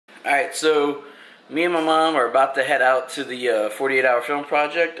Alright, so me and my mom are about to head out to the 48 Hour Film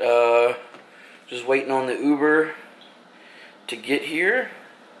Project. Just waiting on the Uber to get here.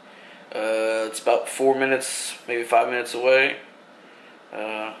 It's about 4 minutes, maybe 5 minutes away.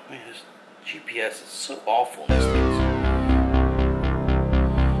 Man, this GPS is so awful these days.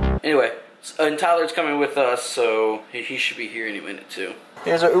 Anyway, and Tyler's coming with us, so he should be here any minute too.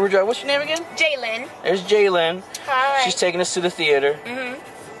 Here's our Uber driver. What's your name again? Jalen. There's Jalen. Hi. She's taking us to the theater. Yeah.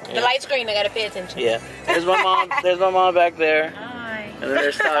 The light screen, I gotta pay attention. Yeah. There's my mom. There's my mom back there. Hi. And then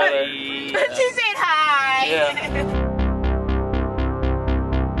there's Tyler. She said hi. Yeah.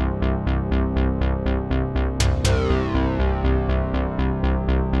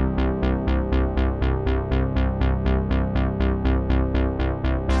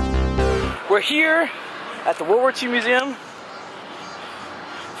 We're here at the World War II Museum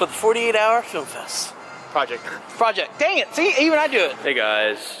for the 48 Hour Film Fest. Project. Dang it, see, even I do it. Hey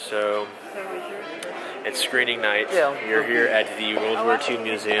guys, so it's screening night. Yeah. We're here at the World War II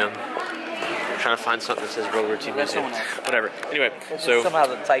Museum. I'm trying to find something that says World War II Museum. Whatever. Anyway, so somehow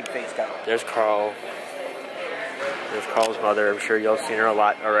the typeface got it. there's Carl. There's Carl's mother. I'm sure y'all seen her a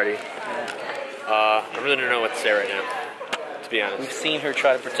lot already. I really don't know what to say right now, to be honest. We've seen her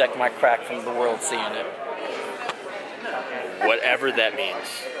try to protect my crack from the world seeing it. Whatever that means.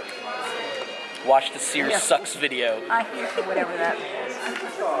 Watch the Sears Sucks video. I'm here for whatever that means.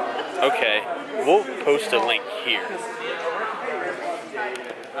 Okay, we'll post a link here.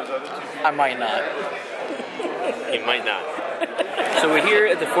 I might not. You might not. So we're here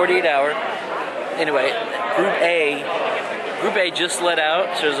at the 48 Hour. Anyway, Group A just let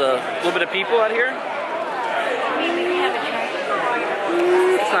out. So there's a little bit of people out here.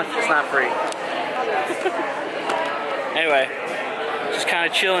 It's not free. Anyway, just kind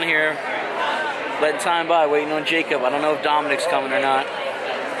of chilling here, letting time by, waiting on Jacob. I don't know if Dominic's coming or not.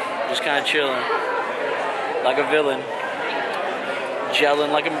 Just kind of chilling, like a villain,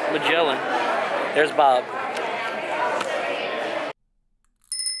 gelling like a Magellan. There's Bob.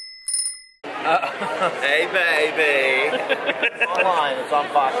 Hey baby! Online, it's on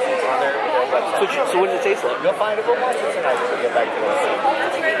Fox, it's on their website. So what does it taste like? You'll find it. We'll watch it tonight when we get back to us.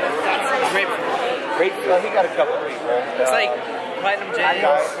 Grapefruit. Well, he got a couple of people. It's like Platinum J.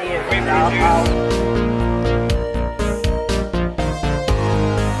 Grapefruit juice.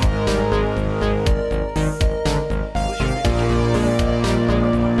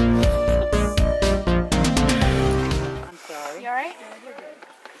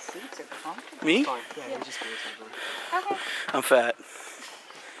 Me? Okay. I'm fat. You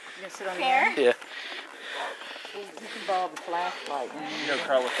gonna sit on there? Yeah. You can borrow the flashlight. You know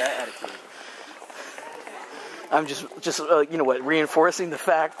Carl with that attitude. I'm just you know what, reinforcing the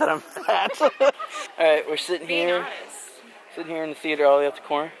fact that I'm fat. All right, we're sitting here in the theater all the way up the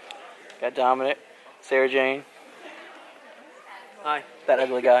corner. Got Dominic, Sarah Jane. Hi. That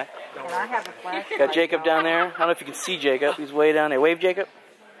ugly guy. And I have a flashlight. Got Jacob down there. I don't know if you can see Jacob. He's way down there. Wave, Jacob.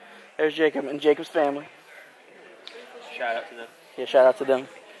 There's Jacob and Jacob's family. Shout out to them. Yeah, shout out to them.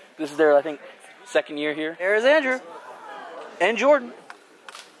 This is their, I think, second year here. There's Andrew. And Jordan.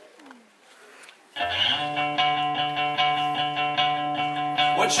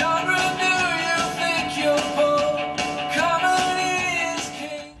 What genre do you think you're for? Comedy is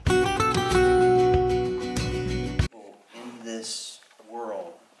king. In this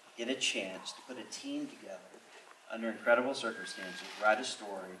world get a chance to put a team together under incredible circumstances, write a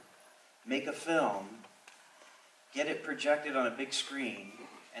story, make a film, get it projected on a big screen,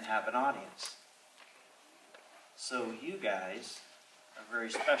 and have an audience. So you guys are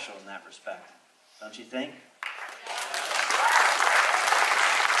very special in that respect, don't you think?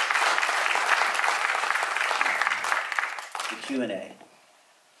 The Q&A.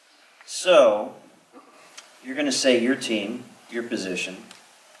 So, you're going to say your team, your position,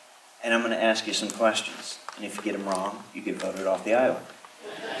 and I'm going to ask you some questions. And if you get them wrong, you get voted off the island.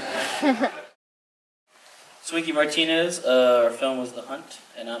 Swinky Martinez, our film was The Hunt,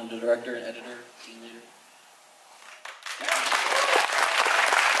 and I'm the director and editor, team leader.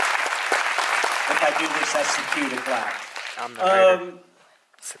 If I do this, that's the cue to clap. I'm the writer.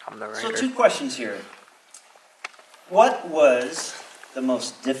 I'm the So writer. 2 questions here. What was the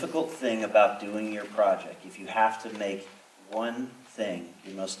most difficult thing about doing your project? If you have to make one thing,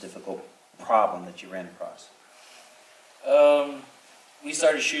 your most difficult problem that you ran across? We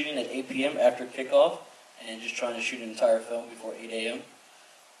started shooting at 8 p.m. after kickoff, and just trying to shoot an entire film before 8 a.m.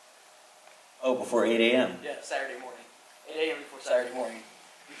 Oh, before 8 a.m.? Yeah, Saturday morning. 8 a.m. before Saturday morning.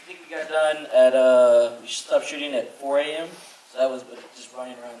 We think we got done at, we stopped shooting at 4 a.m., so that was just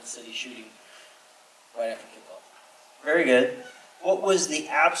running around the city shooting right after kickoff. Very good. What was the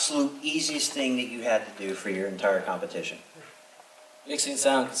absolute easiest thing that you had to do for your entire competition? Mixing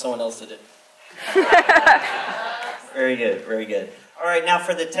sound because someone else did it. Very good, very good. All right, now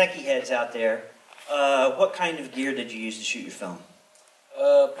for the techie heads out there, what kind of gear did you use to shoot your film?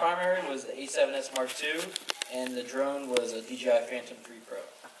 Primary was the A7S Mark II, and the drone was a DJI Phantom 3 Pro.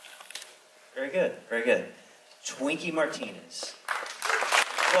 Very good, very good. Twinkie Martinez.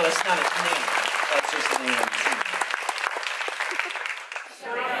 Well, that's not his name. That's just the name of the team.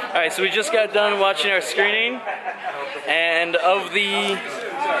 All right, so we just got done watching our screening, and of the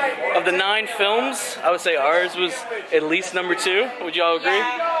 9 films, I would say ours was at least number 2. Would you all agree?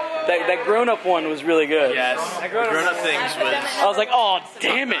 That grown-up one was really good. Yes. The grown-up things was. I was like, oh,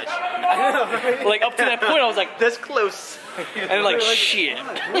 damn it. Like, up to that point, I was like, This close. and like, shit.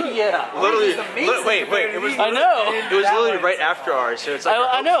 Yeah. Literally. Wait. It was. I know. It was literally right after ours, so it's like our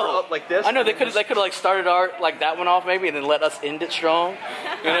I hopes know. were up like this. I know, they could have like started like that one off maybe and then let us end it strong.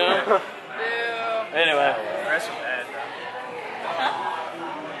 You know? Anyway.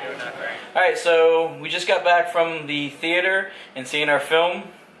 Alright, so we just got back from the theater and seeing our film.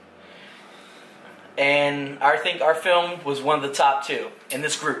 And I think our film was one of the top 2 in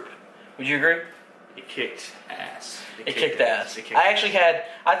this group. Would you agree? It kicked ass. It kicked ass. It kicked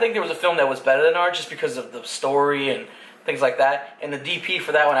I think there was a film that was better than ours just because of the story and things like that. And the DP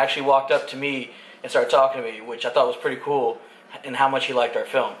for that one actually walked up to me and started talking to me, which I thought was pretty cool, and how much he liked our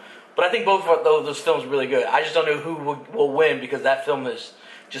film. But I think both of those films were really good. I just don't know who will win because that film is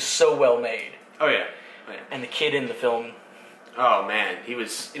just so well made. Oh yeah. And the kid in the film, Oh man, he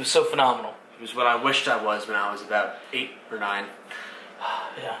was so phenomenal. He was what I wished I was when I was about 8 or 9.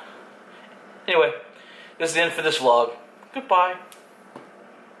 Yeah. Anyway, this is the end for this vlog. Goodbye.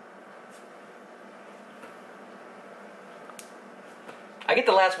 I get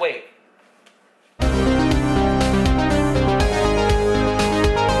the last wave.